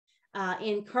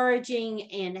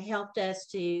encouraging and helped us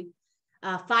to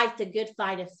fight the good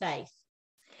fight of faith.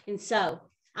 And so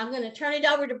I'm going to turn it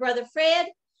over to Brother Fred.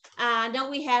 I know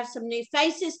we have some new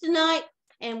faces tonight,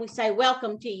 and we say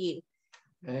welcome to you.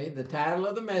 Okay, the title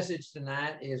of the message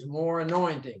tonight is More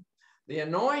Anointing. The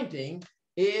anointing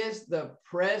is the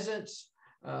presence,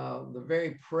 the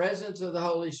very presence of the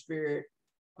Holy Spirit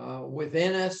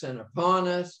within us and upon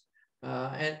us.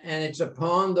 And it's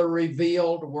upon the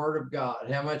revealed Word of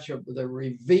God. How much of the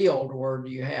revealed Word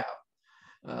do you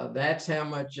have? That's how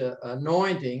much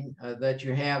anointing that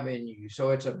you have in you. So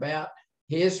it's about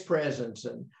His presence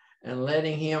and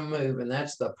letting Him move. And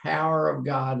that's the power of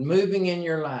God moving in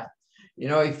your life. You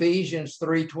know, Ephesians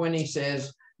 3:20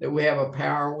 says that we have a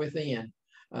power within.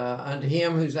 Unto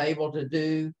Him who's able to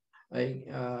do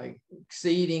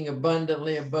exceeding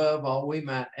abundantly above all we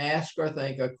might ask or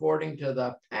think, according to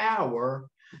the power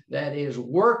that is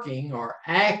working or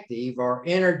active or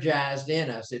energized in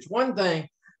us. It's one thing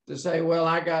to say, well,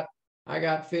 I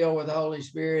got filled with the Holy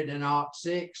Spirit in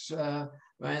 06,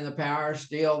 and the power is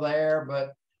still there,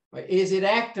 but is it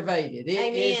activated?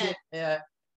 Is it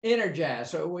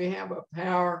energized? So we have a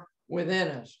power within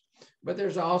us, but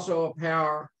there's also a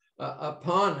power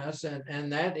upon us,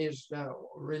 and that is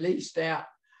released out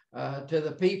to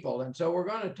the people. And so we're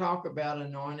going to talk about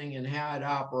anointing and how it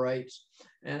operates.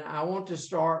 And I want to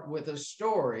start with a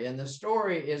story. And the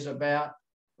story is about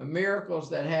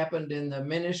miracles that happened in the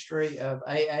ministry of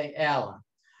A.A. Allen.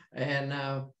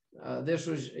 And this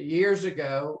was years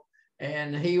ago,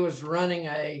 and he was running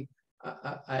a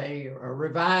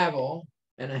revival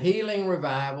and a healing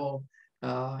revival,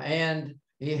 and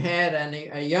he had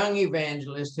a young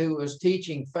evangelist who was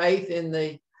teaching faith in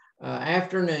the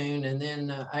afternoon, and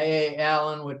then A.A.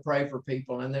 Allen would pray for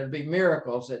people, and there'd be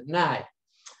miracles at night.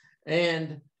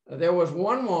 And there was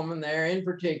one woman there in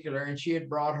particular, and she had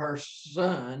brought her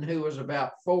son, who was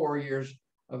about 4 years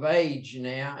of age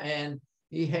now, and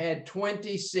he had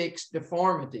 26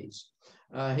 deformities.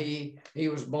 He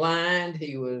was blind,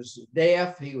 he was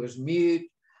deaf, he was mute,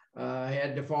 he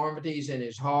had deformities in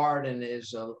his heart and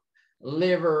his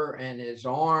liver and his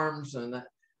arms, and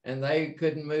they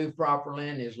couldn't move properly,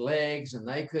 and his legs, and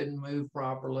they couldn't move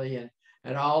properly,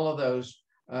 and all of those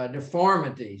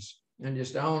deformities, and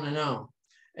just on and on.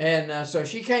 And so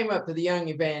she came up to the young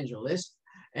evangelist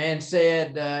and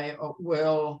said,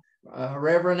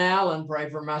 Reverend Allen, pray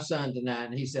for my son tonight.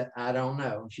 And he said, I don't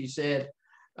know. She said,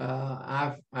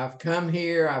 I've come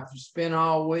here, I've spent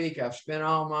all week, I've spent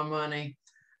all my money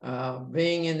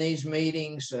being in these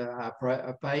meetings. I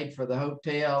paid for the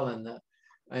hotel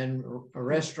and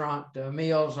restaurant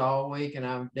meals all week, and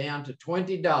I'm down to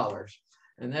 $20.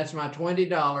 And that's my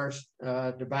 $20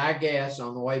 to buy gas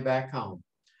on the way back home.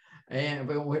 And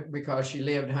because she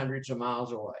lived hundreds of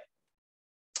miles away.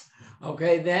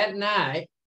 Okay, that night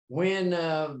when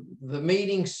the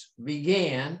meetings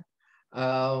began,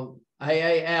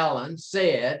 A.A. Allen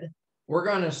said, we're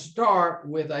going to start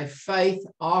with a faith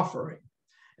offering.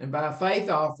 And by faith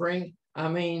offering, I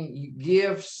mean you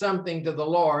give something to the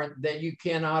Lord that you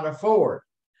cannot afford.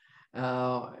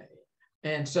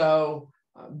 And so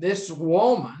this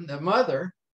woman, the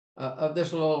mother of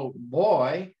this little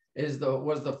boy, was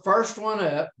the first one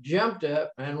up, jumped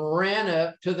up and ran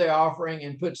up to the offering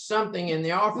and put something in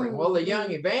the offering. Well, the young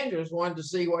evangelist wanted to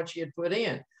see what she had put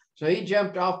in. So he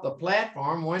jumped off the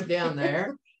platform, went down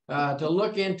there to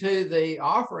look into the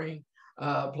offering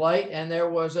plate, and there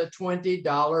was a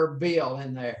 $20 bill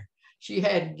in there. She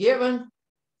had given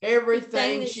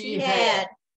everything she had.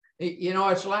 You know,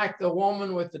 it's like the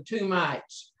woman with the 2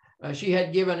 mites. She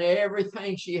had given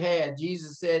everything she had.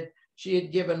 Jesus said she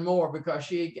had given more because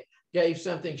she gave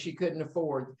something she couldn't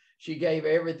afford. She gave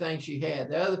everything she had.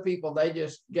 The other people, they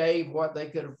just gave what they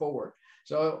could afford.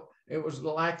 So it was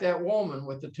like that woman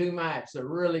with the 2 mites that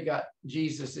really got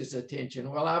Jesus's attention.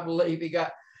 Well, I believe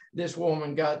this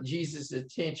woman got Jesus'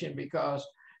 attention because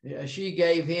she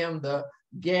gave him the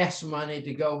gas money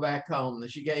to go back home.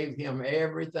 She gave him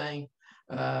everything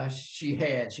she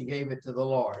had. She gave it to the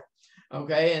Lord.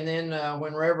 Okay, and then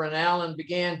when Reverend Allen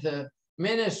began to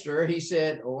minister, he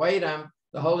said, wait,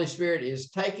 the Holy Spirit is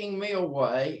taking me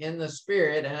away in the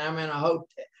spirit, and I'm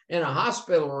in a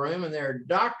hospital room, and there are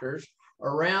doctors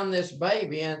around this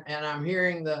baby, and I'm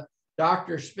hearing the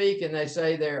doctors speak, and they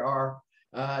say there are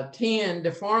 10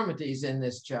 deformities in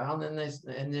this child, and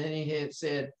then he had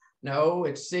said, no,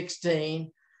 it's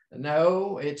 16,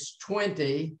 no, it's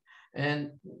 20,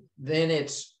 and then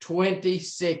it's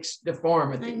 26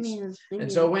 deformities. Amen.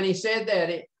 And so when he said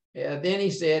that, then he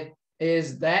said,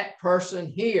 is that person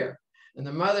here? And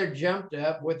the mother jumped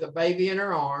up with the baby in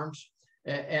her arms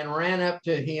and ran up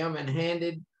to him and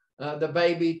handed the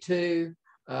baby to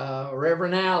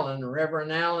Reverend Allen.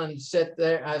 Reverend Allen stood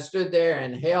there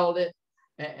and held it,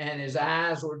 and his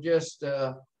eyes were just,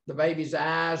 the baby's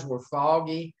eyes were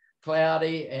foggy,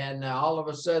 cloudy, and all of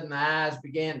a sudden the eyes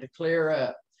began to clear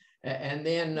up. And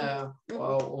then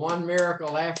one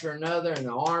miracle after another, and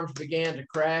the arms began to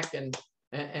crack and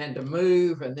to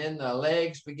move, and then the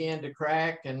legs began to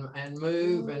crack and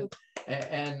move,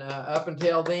 and up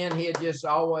until then he had just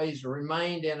always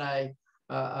remained in a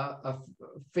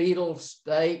fetal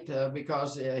state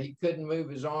because he couldn't move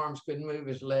his arms, couldn't move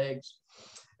his legs,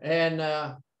 and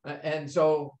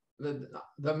so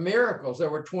the miracles, there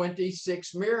were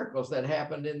 26 miracles that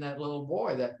happened in that little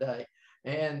boy that day.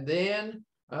 And then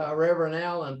Reverend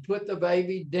Allen put the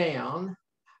baby down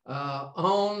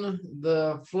on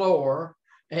the floor,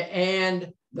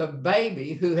 and the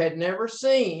baby, who had never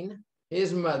seen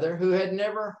his mother, who had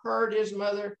never heard his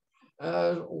mother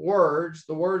the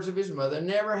words of his mother,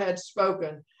 never had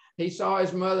spoken. He saw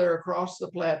his mother across the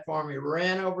platform. He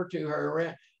ran over to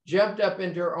her, jumped up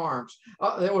into her arms.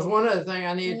 There was one other thing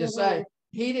I needed to say.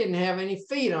 He didn't have any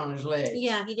feet on his legs.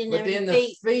 Yeah, he didn't but have any then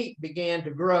feet. The feet began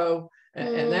to grow,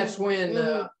 and that's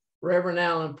when Reverend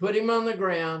Allen put him on the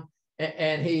ground,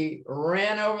 and he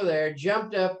ran over there,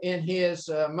 jumped up in his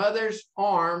mother's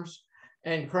arms,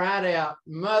 and cried out,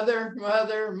 "Mother,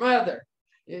 mother, mother."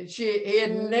 He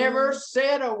had never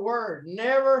said a word,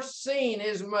 never seen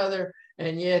his mother,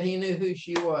 and yet he knew who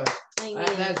she was.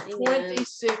 That's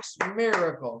 26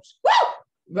 miracles. Woo!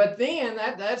 But then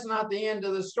that's not the end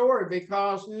of the story,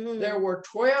 because there were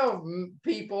 12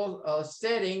 people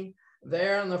sitting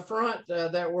there in the front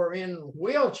that were in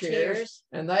wheelchairs,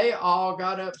 and they all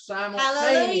got up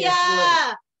simultaneously.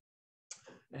 Hallelujah!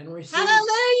 And received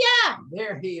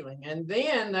their healing. And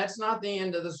then that's not the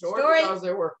end of the story. Because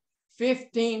there were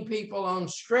 15 people on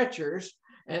stretchers,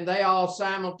 and they all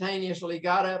simultaneously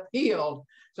got up healed.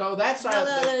 So that's the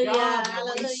God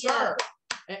that we serve.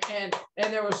 And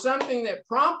there was something that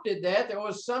prompted that. There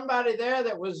was somebody there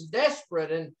that was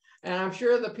desperate, and I'm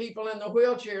sure the people in the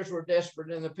wheelchairs were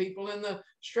desperate, and the people in the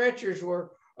stretchers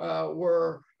were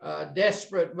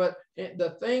desperate. But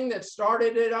the thing that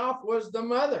started it off was the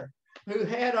mother, who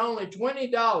had only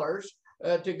 $20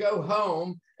 to go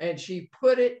home, and she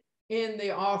put it in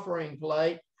the offering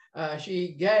plate.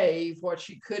 She gave what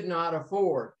she could not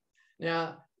afford.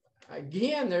 Now,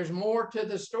 again, there's more to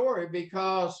the story,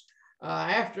 because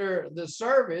after the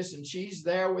service, and she's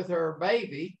there with her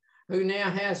baby, who now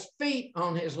has feet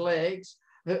on his legs,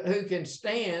 who can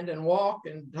stand and walk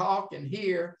and talk and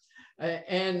hear.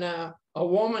 And a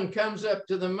woman comes up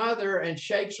to the mother and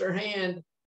shakes her hand,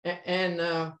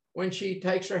 and when she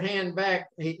takes her hand back,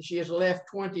 she has left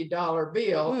 $20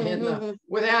 bill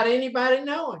without anybody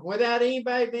knowing, without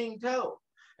anybody being told.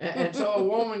 And so a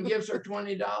woman gives her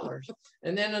 $20,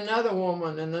 and then another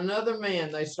woman and another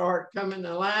man, they start coming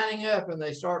and lining up, and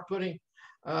they start putting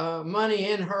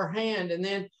money in her hand. And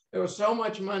then there was so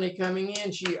much money coming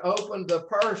in, she opened the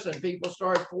purse, and people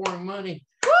started pouring money.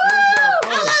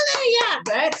 Hallelujah!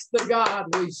 That's the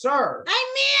God we serve.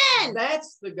 Amen.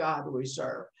 That's the God we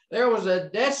serve. There was a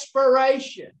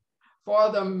desperation for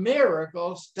the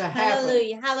miracles to happen.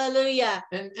 Hallelujah, hallelujah.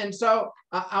 And so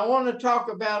I want to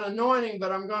talk about anointing,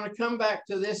 but I'm going to come back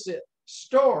to this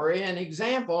story and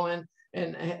example,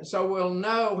 and so we'll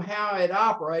know how it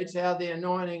operates, how the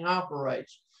anointing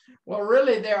operates. Well,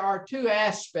 really, there are two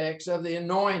aspects of the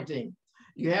anointing.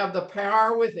 You have the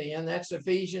power within, that's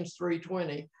Ephesians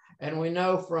 3:20, and we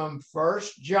know from 1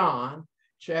 John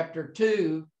chapter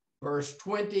 2, verse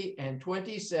 20 and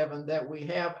 27, that we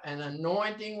have an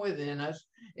anointing within us.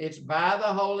 It's by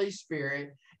the Holy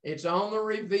Spirit. It's on the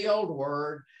revealed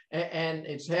word, and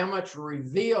it's how much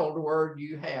revealed word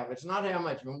you have. It's not how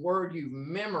much word you've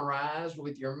memorized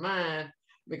with your mind,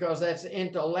 because that's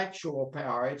intellectual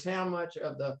power. It's how much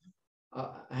of the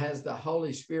has the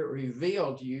Holy Spirit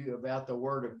revealed to you about the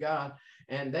Word of God,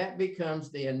 and that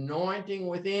becomes the anointing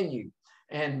within you.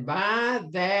 And by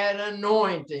that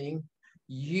anointing,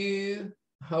 you,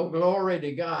 oh, glory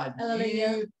to God,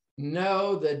 you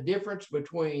know the difference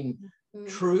between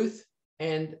truth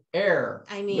and error,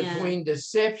 between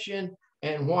deception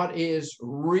and what is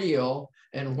real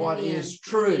and what is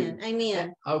true.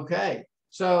 Amen. Okay,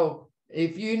 so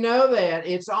if you know that,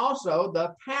 it's also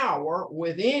the power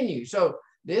within you. So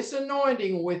this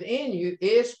anointing within you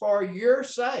is for your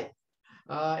sake.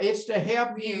 It's to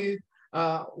help you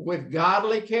with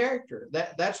godly character.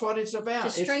 That's what it's about.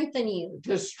 To strengthen you.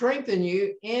 To strengthen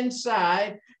you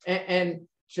inside, and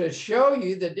to show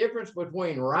you the difference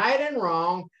between right and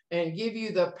wrong, and give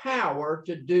you the power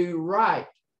to do right.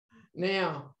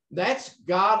 Now, that's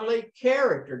godly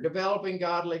character, developing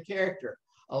godly character.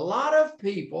 A lot of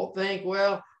people think,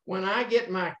 well, when I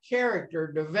get my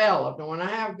character developed and when I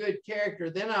have good character,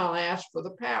 then I'll ask for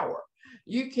the power.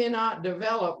 You cannot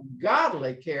develop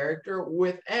godly character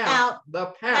without the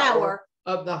power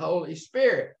of the Holy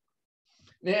Spirit.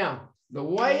 Now, the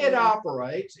way it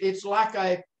operates, it's like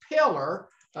a pillar,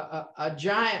 a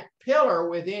giant pillar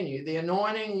within you. The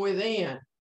anointing within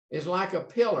is like a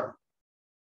pillar.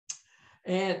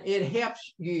 And it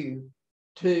helps you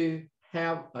to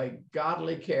have a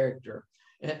godly character.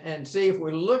 And see, if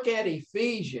we look at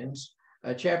Ephesians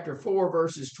chapter 4,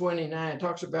 verses 29, it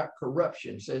talks about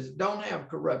corruption. It says, don't have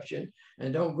corruption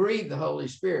and don't grieve the Holy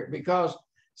Spirit. Because,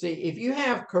 see, if you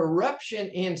have corruption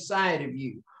inside of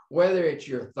you, whether it's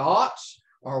your thoughts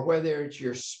or whether it's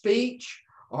your speech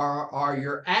or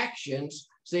your actions,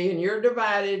 see, and you're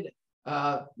divided,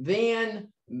 then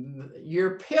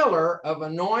your pillar of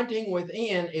anointing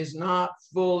within is not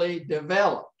fully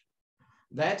developed.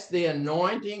 That's the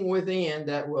anointing within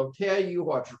that will tell you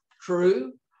what's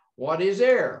true, what is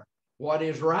error, what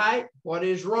is right, what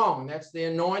is wrong. That's the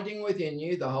anointing within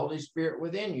you, the Holy Spirit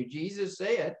within you. Jesus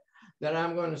said that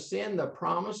I'm going to send the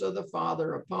promise of the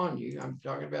Father upon you. I'm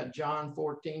talking about John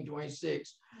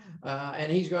 14:26.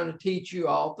 And he's going to teach you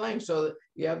all things. So that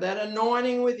you have that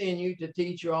anointing within you to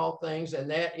teach you all things. And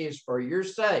that is for your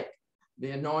sake,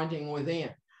 the anointing within.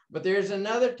 But there's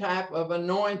another type of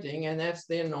anointing, and that's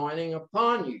the anointing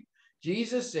upon you.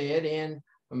 Jesus said in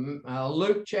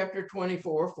Luke chapter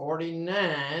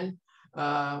 24:49,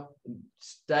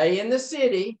 stay in the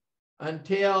city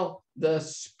until the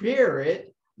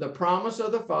Spirit, the promise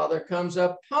of the Father, comes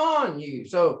upon you.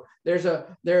 So there's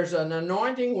an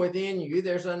anointing within you.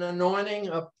 There's an anointing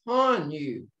upon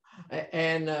you.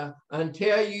 And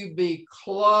until you be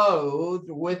clothed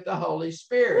with the Holy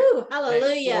Spirit. Ooh,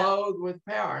 hallelujah. Clothed with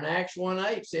power. And Acts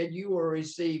 1:8 said you will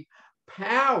receive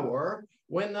power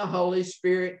when the Holy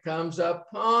Spirit comes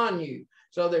upon you.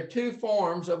 So there are two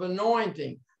forms of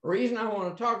anointing. The reason I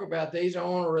want to talk about these, I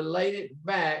want to relate it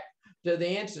back to the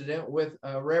incident with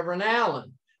Reverend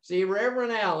Allen. See,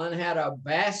 Reverend Allen had a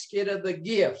basket of the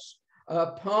gifts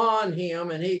upon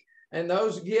him, and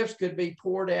those gifts could be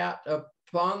poured out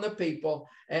upon the people.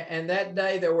 And that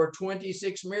day there were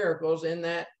 26 miracles in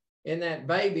that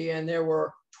baby, and there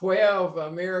were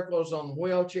 12 miracles on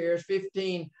wheelchairs,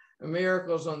 15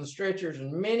 miracles on the stretchers,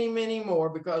 and many, many more,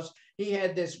 because he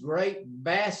had this great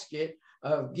basket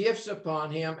of gifts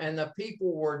upon him, and the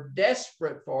people were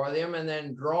desperate for them and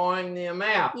then drawing them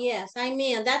out. Yes,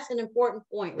 amen. That's an important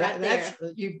point right there.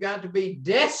 You've got to be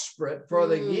desperate for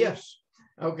the gifts,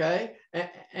 okay?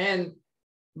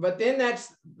 But then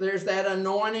there's that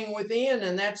anointing within,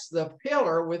 and that's the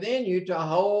pillar within you to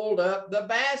hold up the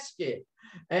basket.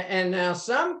 And now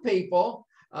some people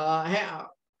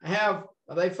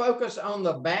they focus on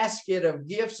the basket of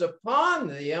gifts upon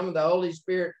them, the Holy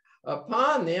Spirit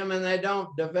upon them, and they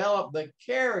don't develop the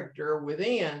character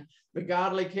within, the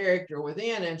godly character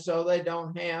within, and so they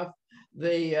don't have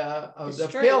the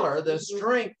pillar, the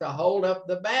strength to hold up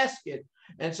the basket,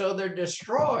 and so they're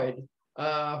destroyed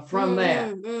from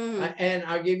that. And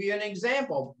I'll give you an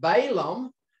example.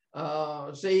 Balaam,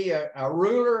 a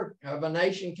ruler of a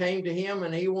nation came to him,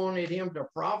 and he wanted him to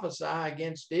prophesy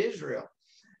against Israel,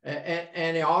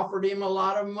 and he offered him a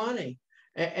lot of money,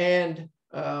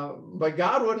 but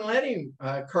God wouldn't let him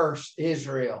curse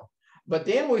Israel. But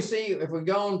then we see, if we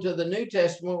go into the New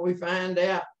Testament, we find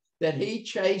out that he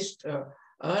chased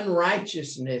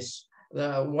unrighteousness,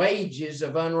 the wages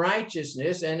of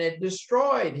unrighteousness, and it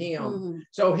destroyed him.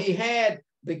 So he had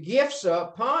the gifts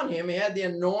upon him. He had the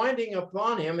anointing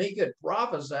upon him. He could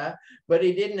prophesy, but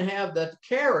he didn't have the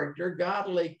character,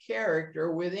 godly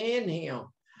character within him.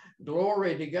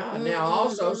 Glory to God. Now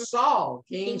also Saul,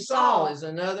 King Saul is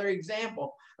another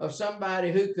example of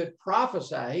somebody who could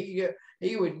prophesy.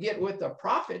 He would get with the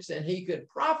prophets and he could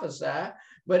prophesy,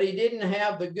 but he didn't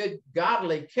have the good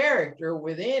godly character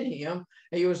within him.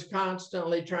 He was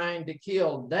constantly trying to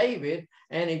kill David,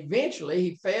 and eventually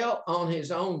he fell on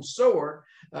his own sword.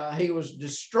 He was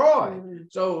destroyed.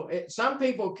 So some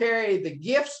people carry the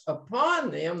gifts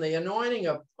upon them, the anointing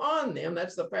upon them.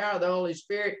 That's the power of the Holy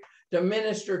Spirit to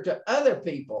minister to other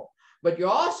people. But you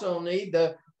also need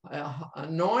the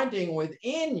anointing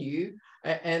within you,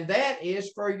 and that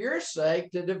is for your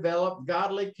sake to develop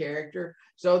godly character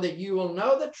so that you will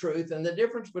know the truth and the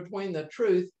difference between the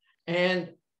truth and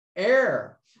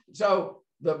error. So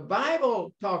the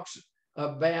Bible talks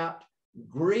about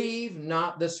grieve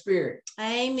not the Spirit.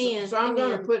 Amen. So I'm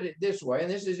going to put it this way, and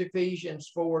this is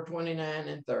Ephesians 4:29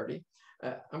 and 30.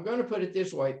 I'm going to put it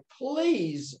this way: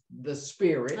 please the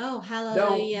Spirit. Oh,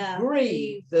 hallelujah. Don't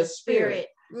grieve the Spirit.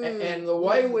 And the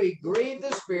way we grieve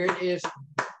the Spirit is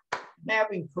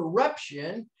having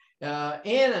corruption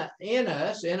in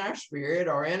us, in our spirit,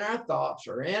 or in our thoughts,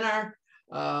 or in our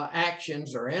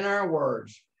actions, or in our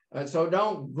words. So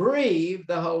don't grieve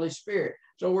the Holy Spirit.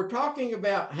 So we're talking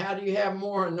about how do you have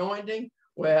more anointing?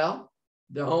 Well,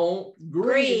 don't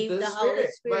grieve the Holy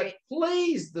Spirit, but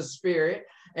please the Spirit.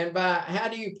 And by how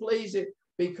do you please it?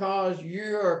 Because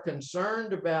you are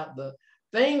concerned about the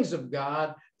things of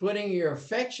God, putting your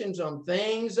affections on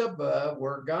things above,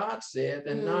 where God said,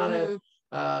 and not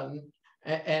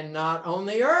on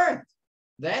the earth.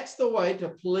 That's the way to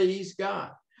please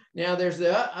God. Now, there's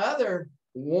the other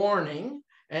warning,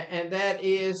 and that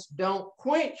is don't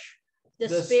quench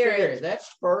the Spirit. That's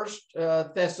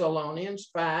 1 Thessalonians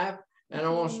 5, and I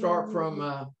want to start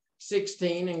from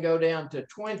 16 and go down to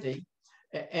 20.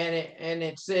 And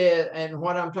it said, and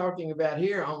what I'm talking about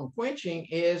here on quenching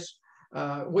is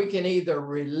we can either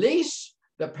release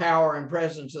the power and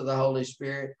presence of the Holy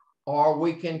Spirit, or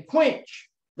we can quench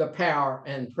the power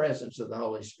and presence of the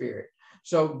Holy Spirit.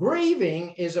 So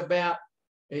grieving is about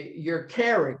your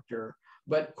character,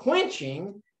 but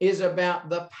quenching is about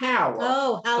the power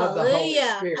of the Holy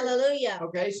Spirit. Hallelujah.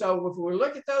 Okay, so if we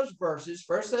look at those verses,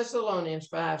 1 Thessalonians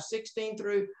 5, 16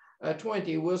 through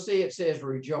 20, we'll see it says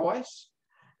rejoice.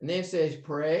 And then it says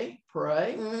pray.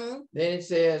 Then it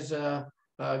says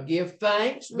give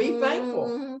thanks, be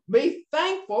thankful. Be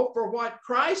thankful for what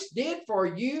Christ did for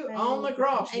you on the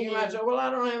cross. You might say, well,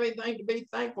 I don't have anything to be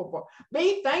thankful for.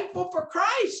 Be thankful for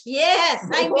Christ. Yes,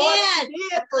 for what He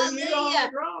did for you on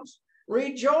the cross.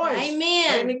 Rejoice.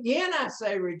 Amen. And again, I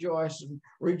say rejoice, and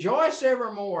rejoice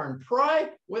evermore, and pray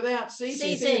without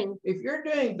ceasing. If you're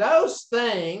doing those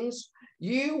things,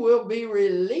 you will be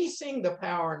releasing the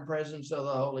power and presence of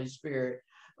the Holy Spirit.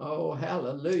 Oh,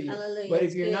 hallelujah. But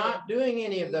if you're not doing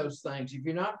any of those things, if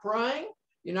you're not praying,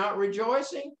 you're not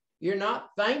rejoicing, you're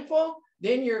not thankful,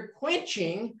 then you're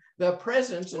quenching the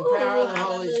presence and power of the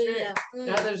Holy Spirit.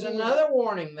 Now, there's another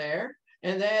warning there,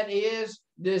 and that is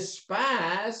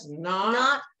despise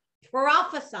not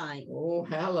prophesying. Oh,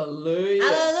 hallelujah.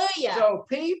 Hallelujah. So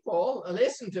people,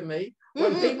 listen to me,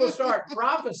 when people start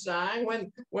prophesying,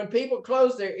 when people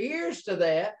close their ears to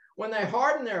that, when they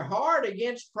harden their heart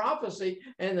against prophecy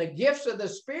and the gifts of the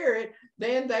Spirit,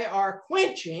 then they are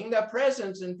quenching the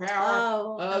presence and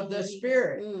power of the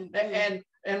Spirit.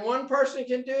 And one person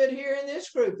can do it here in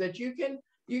this group, that you can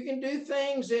do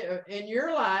things in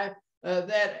your life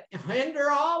that hinder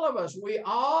all of us. We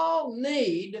all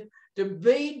need to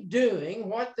be doing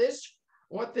what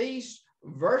these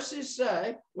verses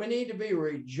say. We need to be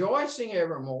rejoicing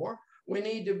evermore. We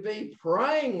need to be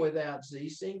praying without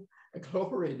ceasing.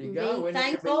 Glory to God. We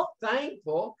need to be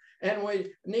thankful, and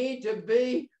we need to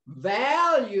be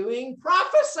valuing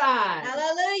prophesying.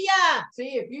 Hallelujah.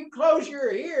 See, if you close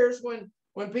your ears when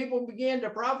people begin to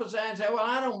prophesy and say, well,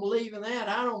 I don't believe in that,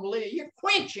 I don't believe it, you're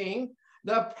quenching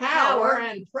the power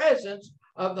and presence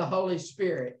of the Holy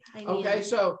Spirit. Amen. Okay,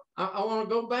 so I want to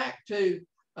go back to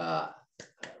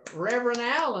Reverend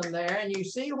Allen there, and you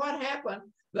see what happened.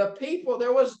 The people,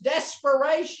 there was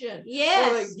desperation for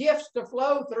the gifts to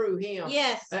flow through him.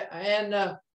 Yes.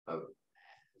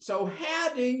 So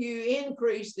how do you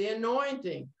increase the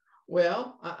anointing?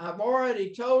 Well, I've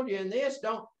already told you in this,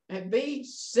 don't be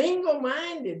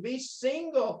single-minded, be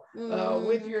single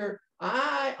with your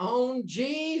eye on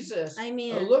Jesus.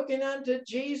 Amen. Looking unto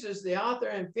Jesus, the author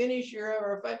and finisher of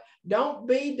our faith. Don't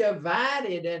be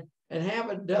divided and have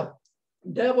a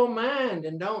double mind,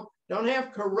 and don't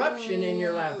have corruption in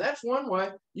your life. That's one way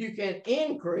you can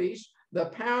increase the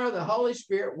power of the Holy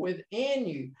Spirit within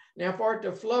you. Now, for it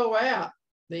to flow out,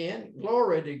 then,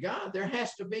 glory to God, there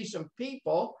has to be some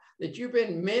people that you've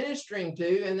been ministering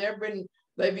to, and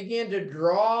they begin to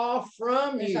draw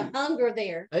from you. There's a hunger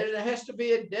there. There has to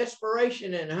be a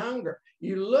desperation and hunger.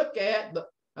 You look at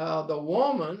the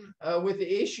woman with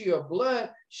the issue of blood.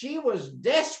 She was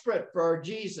desperate for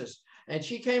Jesus, and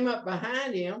she came up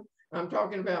behind him. I'm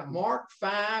talking about Mark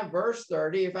 5, verse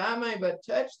 30. If I may but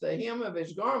touch the hem of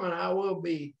his garment, I will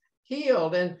be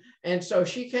healed. And so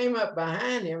she came up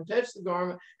behind him, touched the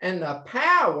garment, and the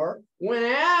power went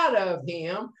out of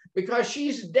him, because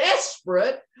she's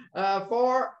desperate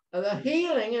for the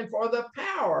healing and for the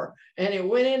power. And it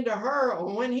went into her.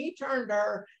 And when he turned to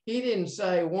her, he didn't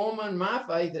say, woman, my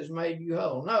faith has made you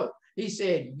whole. No, he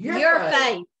said, your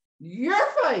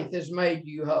faith has made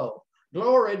you whole.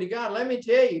 Glory to God. Let me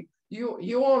tell you,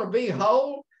 you want to be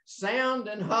whole, sound,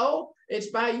 and whole? It's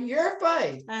by your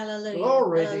faith. Hallelujah.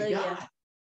 Glory to God.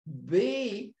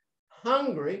 Be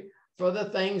hungry for the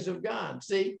things of God.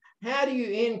 See, how do you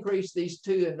increase these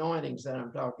two anointings that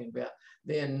I'm talking about?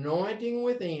 The anointing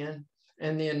within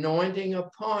and the anointing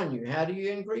upon you. How do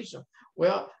you increase them?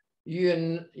 Well,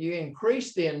 you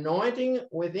increase the anointing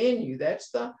within you. That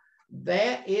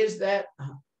is that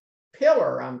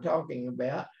pillar I'm talking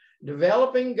about.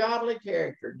 Developing godly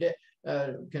character.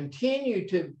 Continue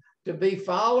to be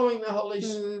following the Holy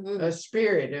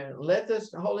Spirit, and let the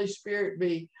Holy Spirit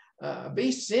be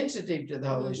sensitive to the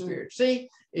Holy Spirit. See,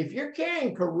 if you're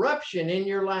carrying corruption in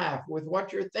your life with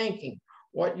what you're thinking,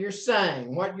 what you're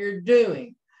saying, what you're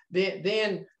doing,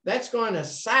 then that's going to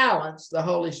silence the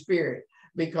Holy Spirit,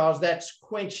 because that's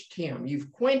quenched him.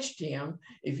 You've quenched him.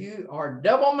 If you are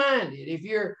double-minded,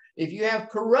 if you have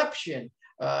corruption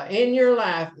in your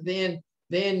life, then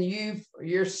you've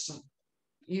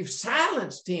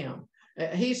silenced him.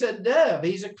 He's a dove.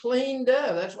 He's a clean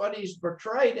dove. That's what he's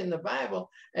portrayed in the Bible,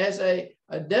 as a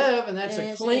dove, and that's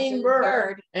a clean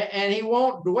bird. And he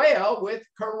won't dwell with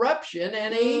corruption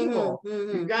and evil.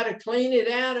 You've got to clean it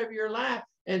out of your life.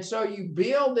 And so you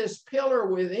build this pillar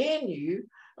within you.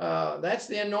 That's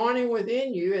the anointing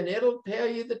within you, and it'll tell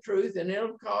you the truth, and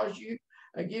it'll cause you,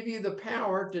 give you the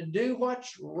power to do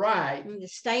what's right. And to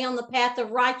stay on the path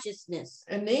of righteousness.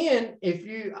 And then if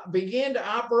you begin to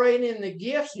operate in the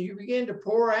gifts, and you begin to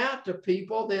pour out to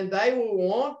people, then they will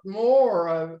want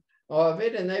more of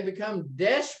it, and they become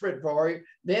desperate for it.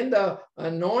 Then the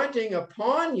anointing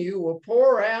upon you will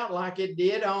pour out like it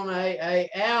did on A.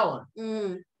 Allen.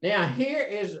 Now here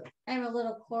is... I have a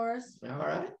little chorus. All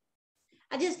right.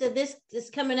 I just did this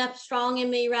coming up strong in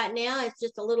me right now. It's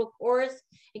just a little chorus.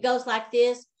 It goes like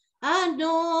this.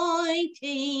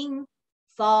 Anointing,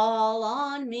 fall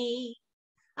on me.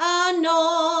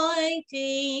 Anointing,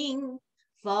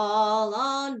 fall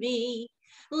on me.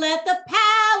 Let the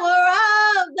power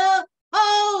of the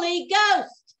Holy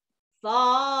Ghost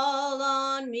fall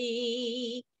on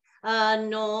me.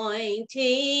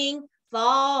 Anointing,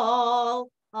 fall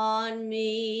on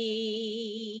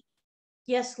me.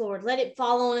 Yes, Lord, let it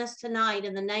fall on us tonight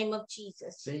in the name of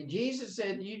Jesus. See, Jesus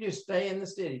said, you just stay in the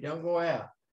city. Don't go out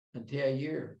until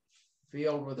you're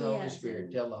filled with the Holy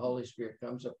Spirit, till the Holy Spirit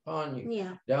comes upon you.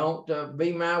 Yeah. Don't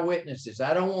be my witnesses.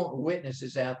 I don't want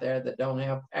witnesses out there that don't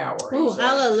have power. Oh,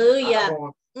 hallelujah.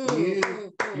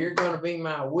 You're going to be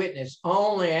my witness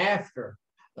only after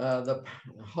the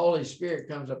Holy Spirit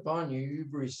comes upon you.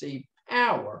 You've received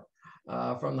power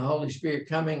from the Holy Spirit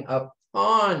coming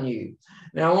upon you.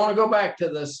 Now, I want to go back to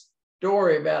the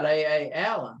story about A.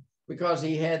 Allen, because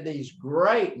he had these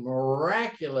great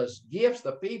miraculous gifts.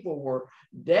 The people were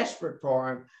desperate for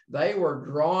him. They were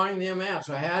drawing them out.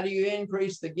 So how do you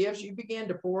increase the gifts? You begin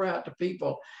to pour out to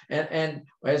people. And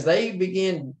as they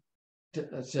begin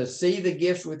to see the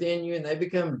gifts within you, and they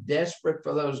become desperate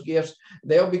for those gifts,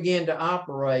 they'll begin to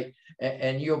operate,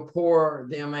 and you'll pour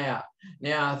them out.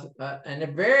 Now, and a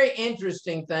very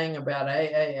interesting thing about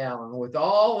A. Allen, with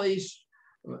all these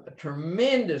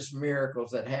tremendous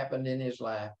miracles that happened in his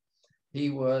life,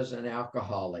 he was an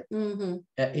alcoholic.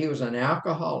 He was an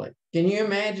alcoholic. Can you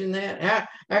imagine that?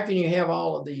 How can you have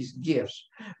all of these gifts?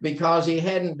 Because he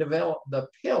hadn't developed the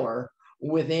pillar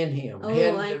within him. He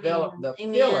hadn't developed the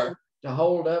pillar to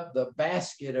hold up the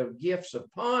basket of gifts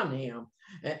upon him.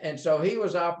 And so he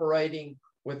was operating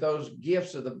with those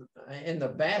gifts in the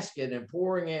basket and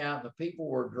pouring out. The people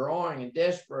were drawing and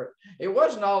desperate. It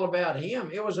wasn't all about him.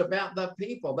 It was about the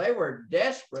people. They were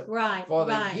desperate for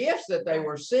the gifts that they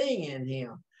were seeing in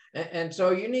him. And so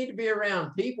you need to be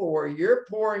around people where you're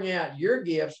pouring out your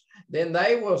gifts. Then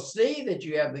they will see that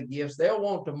you have the gifts. They'll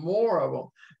want more of them.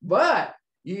 But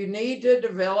you need to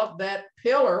develop that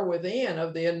pillar within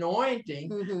of the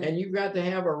anointing, and you've got to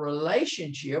have a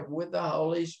relationship with the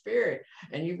Holy Spirit,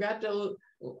 and you've got to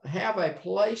have a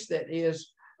place that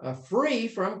is free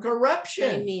from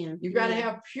corruption. You've got to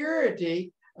have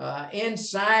purity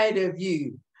inside of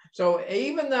you. So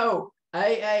even though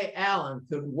A. Allen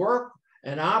could work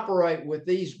and operate with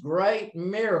these great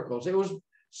miracles, it was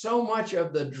so much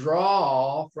of the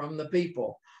draw from the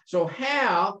people. So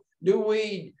how do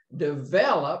we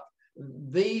develop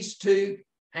these two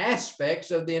aspects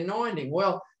of the anointing?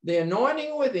 Well, the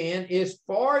anointing within is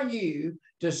for you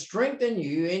to strengthen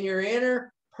you in your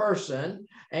inner person,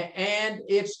 and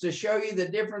it's to show you the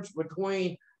difference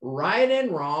between right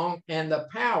and wrong, and the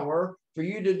power for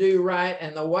you to do right.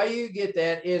 And the way you get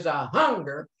that is a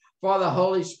hunger for the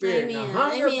Holy Spirit, a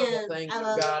hunger for the things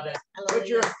of God, and put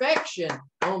your affection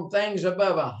on things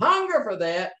above, a hunger for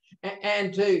that,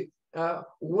 and to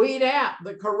weed out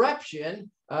the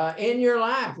corruption in your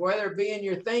life, whether it be in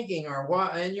your thinking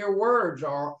or in your words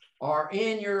or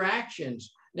in your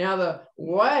actions. Now, the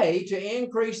way to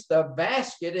increase the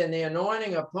basket and the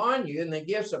anointing upon you and the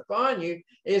gifts upon you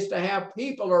is to have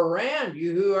people around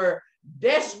you who are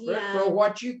desperate for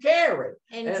what you carry.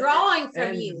 And drawing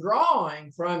from you.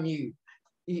 Drawing from you.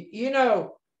 you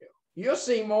know, you'll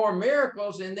see more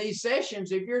miracles in these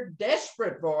sessions if you're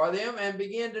desperate for them and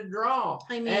begin to draw.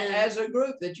 Amen. As a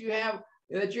group that you have,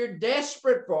 that you're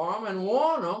desperate for them and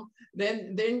want them,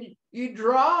 then you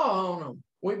draw on them.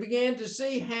 We began to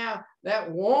see how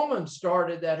that woman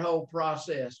started that whole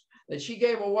process, that she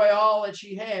gave away all that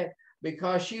she had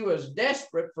because she was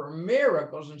desperate for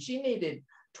miracles, and she needed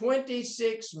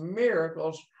 26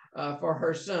 miracles for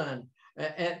her son.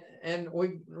 And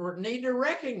we need to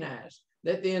recognize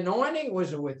that the anointing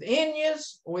was within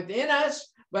us,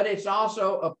 but it's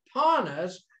also upon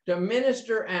us to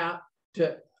minister out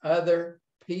to other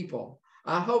people.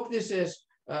 I hope this has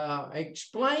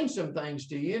explained some things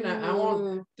to you. And I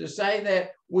want to say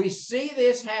that we see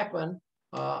this happen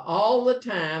all the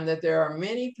time, that there are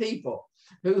many people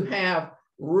who have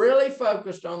really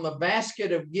focused on the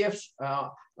basket of gifts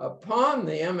upon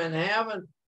them and haven't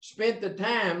spent the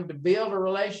time to build a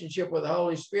relationship with the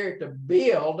Holy Spirit, to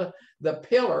build the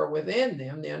pillar within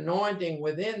them, the anointing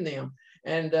within them.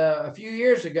 And a few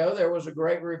years ago, there was a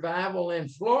great revival in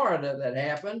Florida that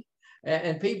happened,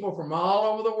 and people from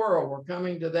all over the world were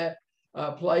coming to that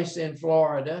place in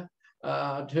Florida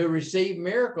to receive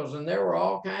miracles. And there were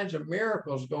all kinds of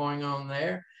miracles going on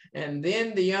there. And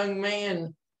then the young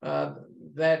man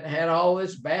that had all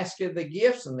this basket of the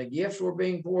gifts, and the gifts were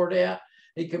being poured out,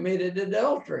 he committed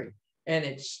adultery, and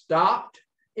it stopped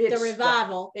the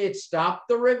revival. It stopped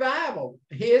the revival.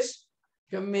 His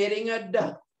committing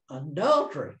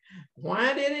adultery.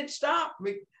 Why did it stop?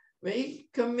 He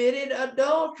committed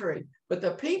adultery, but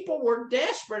the people were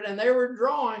desperate and they were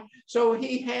drawing. So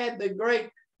he had the great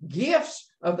gifts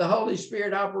of the Holy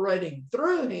Spirit operating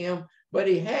through him, but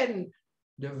he hadn't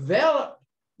developed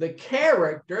the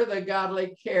character, the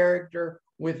godly character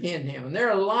within him. And there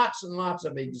are lots and lots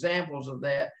of examples of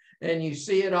that, and you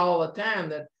see it all the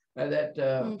time,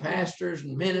 that pastors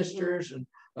and ministers and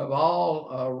of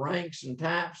all ranks and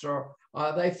types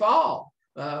they fall.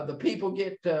 The people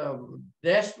get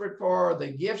desperate for the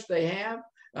gifts they have,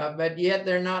 but yet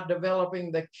they're not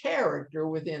developing the character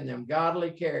within them,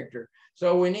 godly character.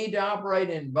 So we need to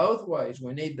operate in both ways.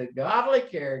 We need the godly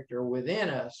character within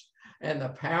us and the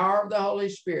power of the Holy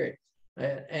Spirit.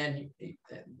 And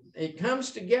it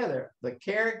comes together, the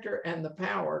character and the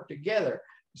power together.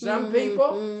 Some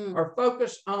people are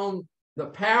focused on the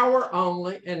power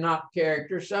only and not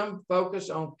character. Some focus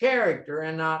on character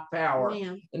and not power.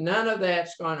 Yeah. And none of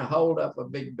that's going to hold up a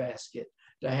big basket.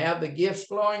 To have the gifts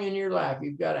flowing in your life,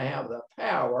 you've got to have the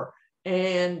power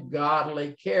and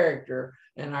godly character.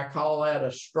 And I call that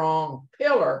a strong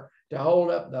pillar to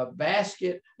hold up the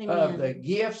basket of the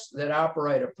gifts that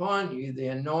operate upon you, the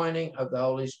anointing of the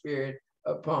Holy Spirit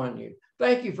upon you.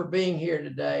 Thank you for being here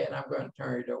today, and I'm going to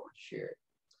turn it over to Sherry.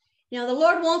 Now, the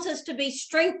Lord wants us to be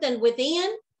strengthened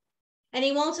within, and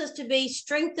he wants us to be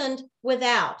strengthened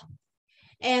without.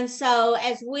 And so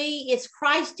it's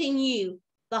Christ in you,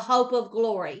 the hope of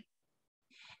glory.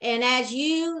 And as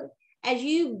you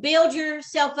build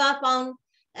yourself up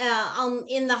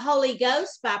in the Holy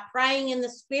Ghost by praying in the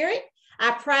Spirit,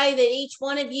 I pray that each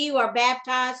one of you are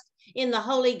baptized in the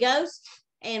Holy Ghost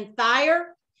and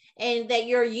fire, and that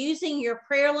you're using your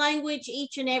prayer language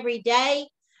each and every day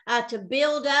to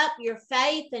build up your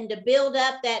faith and to build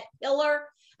up that pillar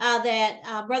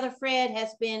that Brother Fred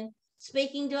has been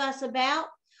speaking to us about.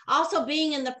 Also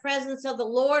being in the presence of the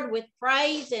Lord with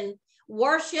praise and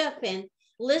worship and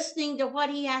listening to what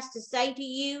he has to say to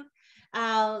you.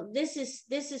 This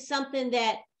is something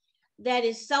that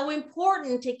is so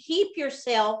important to keep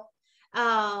yourself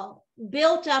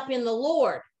built up in the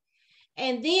Lord.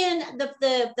 And then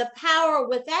the power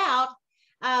without,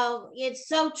 it's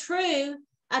so true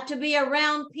to be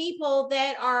around people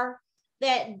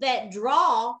that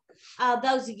draw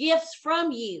those gifts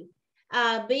from you.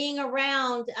 Being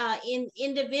around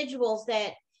individuals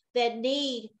that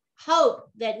need hope,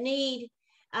 that need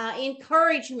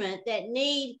encouragement, that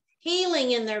need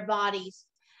healing in their bodies.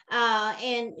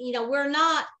 And we're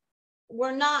not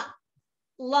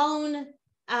lone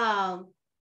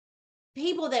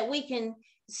people that we can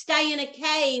stay in a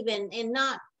cave and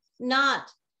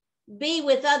not be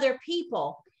with other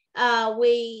people.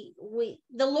 The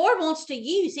Lord wants to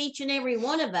use each and every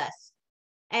one of us.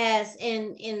 As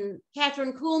in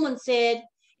Catherine Kuhlman said,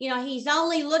 he's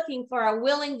only looking for a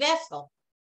willing vessel.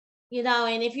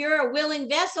 And if you're a willing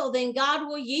vessel, then God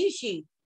will use you.